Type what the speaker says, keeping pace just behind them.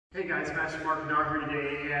Hey guys, Master Mark Kanaar here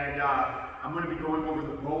today, and I'm going to be going over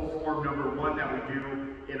the bow form number 1 that we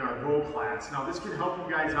do in our bow class. Now this can help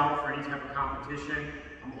you guys out for any type of competition.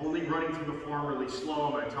 I'm only running through the form really slow.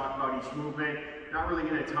 I'm going to talk about each movement. Not really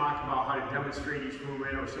going to talk about how to demonstrate each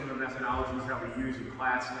movement or some of the methodologies that we use in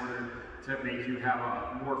class in order to make you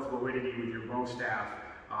have more fluidity with your bow staff.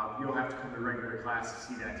 You'll have to come to regular class to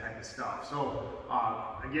see that type of stuff. So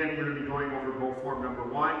again, we're going to be going over bow form number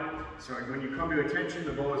 1. So when you come to attention,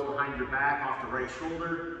 the bow is behind your back off the right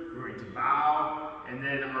shoulder. We're going to bow, and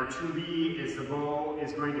then our 2B is the bow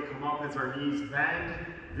is going to come up as our knees bend.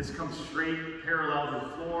 This comes straight parallel to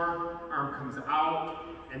the floor, arm comes out,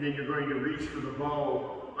 and then you're going to reach for the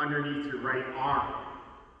bow underneath your right arm.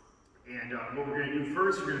 And what we're going to do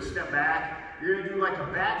first, you're going to step back. You're going to do like a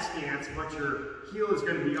back stance, but your heel is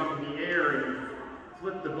going to be up in the air, and you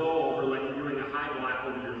flip the bow over like you're doing a high block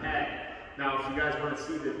over your head. Now, if you guys want to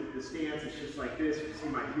see the stance, it's just like this. You see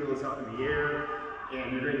my heel is up in the air,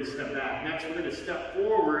 and you're going to step back. Next, we're going to step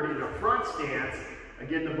forward in a front stance.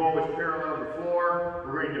 Again, the bow is parallel to the floor.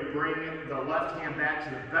 We're going to bring the left hand back to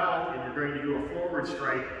the belt, and you're going to do a forward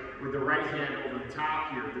strike with the right hand over the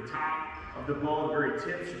top here. The top of the bow, the very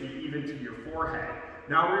tip, should be even to your forehead.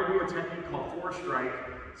 Now we're going to do a technique called four strike.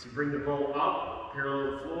 So you bring the bow up, parallel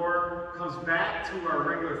to the floor, comes back to our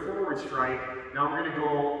regular forward strike. Now we're going to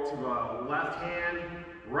go to the left hand,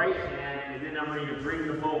 right hand, and then I'm going to bring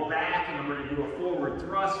the bow back, and I'm going to do a forward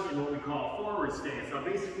thrust in what we call a forward stance. Now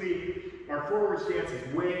basically, our forward stance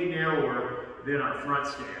is way narrower than our front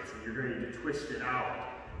stance, and you're going to twist it out.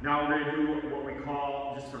 Now we're going to do what we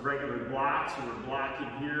call just a regular block. So we're blocking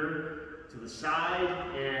here to the side,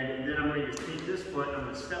 and then I'm going to take this foot, I'm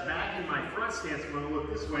going to step back in my front stance, I'm going to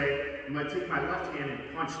look this way, I'm going to take my left hand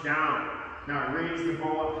and punch down. Now I raise the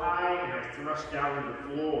bow up high, and I thrust down to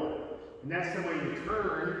the floor. Next I'm going to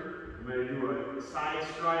turn, I'm going to do a side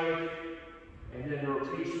strike, and then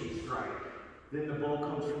rotation strike. Then the bow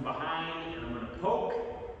comes from behind, and I'm going to poke,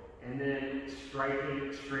 and then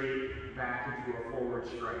striking straight back into a forward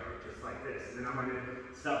strike, just like this. Then I'm going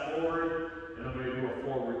to step forward, and I'm going to do a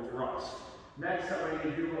forward thrust. Next, I'm going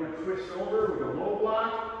to do a twist over with a low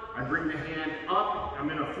block. I bring the hand up.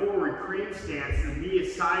 I'm in a forward crane stance. The knee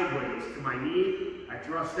is sideways to my knee. I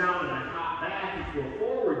thrust down, and I hop back into a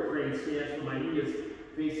forward crane stance where my knee is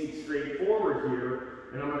facing straight forward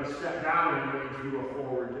here. And I'm going to step down, and I'm going to do a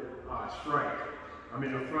forward strike. I'm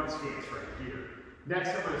in a front stance right here. Next,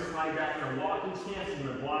 I'm going to slide back in a walking stance. I'm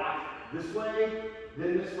going to block this way,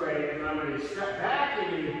 then this way, and I'm going to step back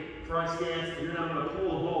in the front stance, and then I'm going to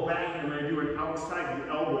pull the bow back, and I'm going to do an outside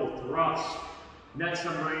the elbow thrust. Next,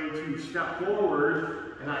 I'm going to step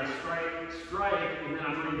forward, and I strike, and then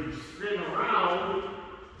I'm going to spin around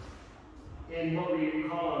in what we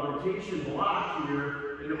call a rotation block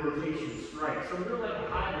here, in a rotation strike. So I'm doing like a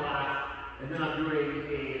high block, and then I'm doing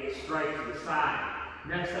a strike to the side.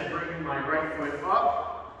 Next, I bring my right foot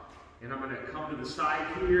up, and I'm going to come to the side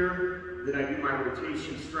here. Then I do my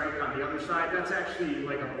rotation strike on the other side. That's actually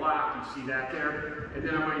like a block, you see that there. And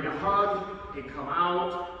then I'm going to hug and come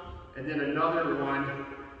out, and then another one,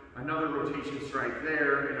 another rotation strike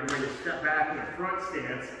there, and I'm going to step back in a front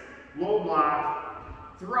stance, low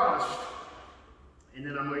block, thrust, and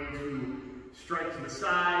then I'm going to strike to the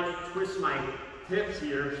side, twist my hips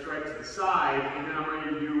here, strike to the side, and then I'm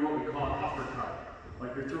going to do what we call an uppercut.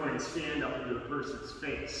 Like you're throwing a stand up into the person's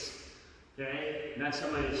face. Okay? Next, I'm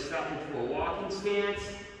going to step into a walking stance.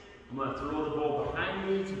 I'm going to throw the bow behind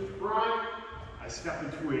me to the front. I step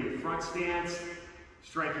into a front stance,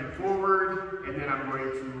 striking forward, and then I'm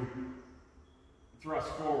going to thrust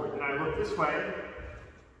forward. Then I look this way,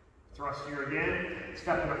 thrust here again,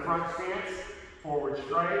 step in a front stance, forward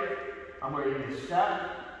strike. I'm going to step,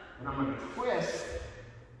 and I'm going to twist,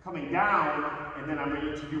 coming down, and then I'm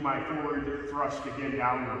going to do my forward thrust again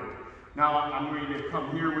downward. Now I'm going to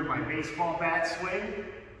come here with my baseball bat swing.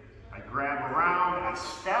 I grab around, I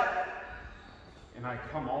step, and I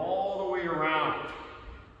come all the way around.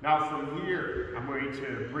 Now from here, I'm going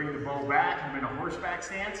to bring the bow back. I'm in a horseback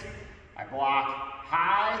stance. I block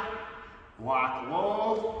high, block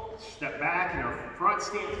low, step back in a front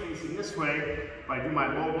stance facing this way. I do my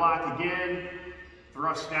low block again,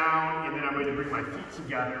 thrust down, and then I'm going to bring my feet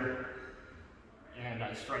together, and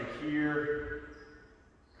I strike here,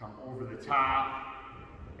 come over the top,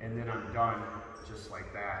 and then I'm done just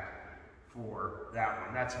like that for that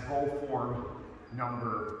one. That's bow form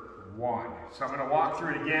number 1. So I'm going to walk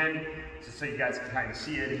through it again, just so you guys can kind of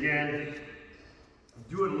see it again.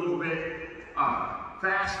 Do it a little bit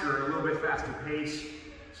faster, a little bit faster pace,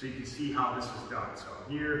 so you can see how this is done. So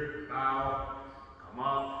here, bow, come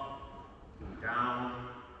up, down.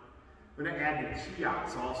 I'm going to add the key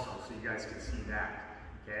outs also so you guys can see that.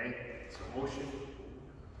 Okay, so motion.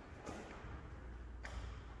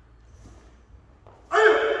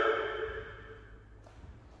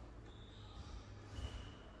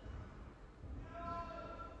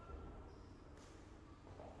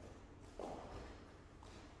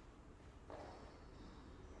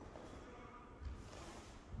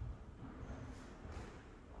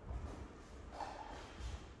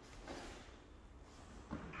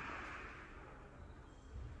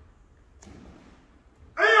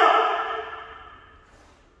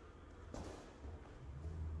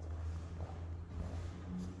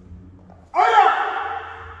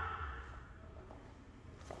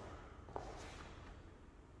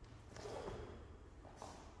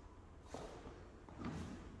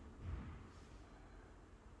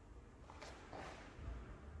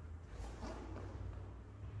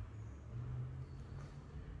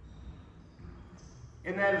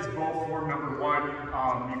 And that is bow form number 1.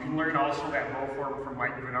 You can learn also that bow form from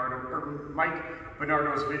Mike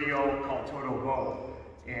Bernardo's video called Total Bow.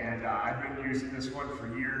 And I've been using this one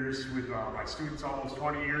for years with my students, almost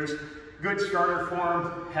 20 years. Good starter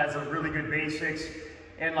form, has a really good basics.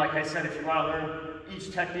 And like I said, if you want to learn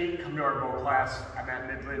each technique, come to our bow class. I'm at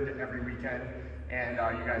Midland every weekend, and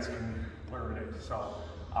you guys can learn it. So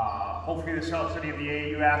hopefully this helps any of the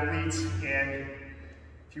AAU athletes. And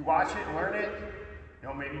if you watch it and learn it,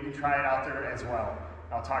 maybe you can try it out there as well.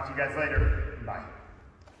 I'll talk to you guys later. Bye.